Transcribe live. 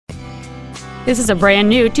This is a brand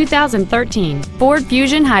new 2013 Ford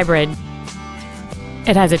Fusion Hybrid.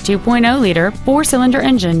 It has a 2.0-liter four-cylinder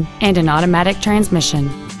engine and an automatic transmission.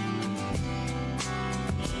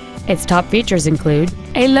 Its top features include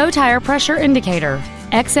a low tire pressure indicator,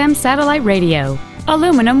 XM satellite radio,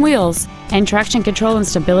 aluminum wheels, and traction control and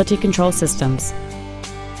stability control systems.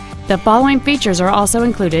 The following features are also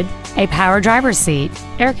included: a power driver's seat,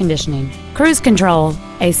 air conditioning, cruise control,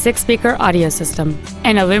 a 6-speaker audio system,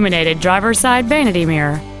 an illuminated driver's side vanity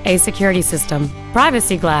mirror, a security system,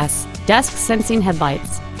 privacy glass, dusk sensing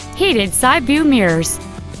headlights, heated side view mirrors.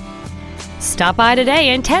 Stop by today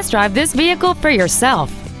and test drive this vehicle for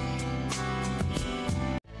yourself.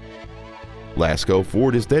 Lasco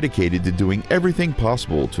Ford is dedicated to doing everything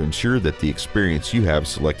possible to ensure that the experience you have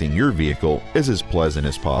selecting your vehicle is as pleasant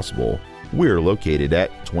as possible. We're located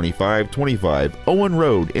at 2525 Owen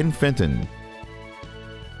Road in Fenton.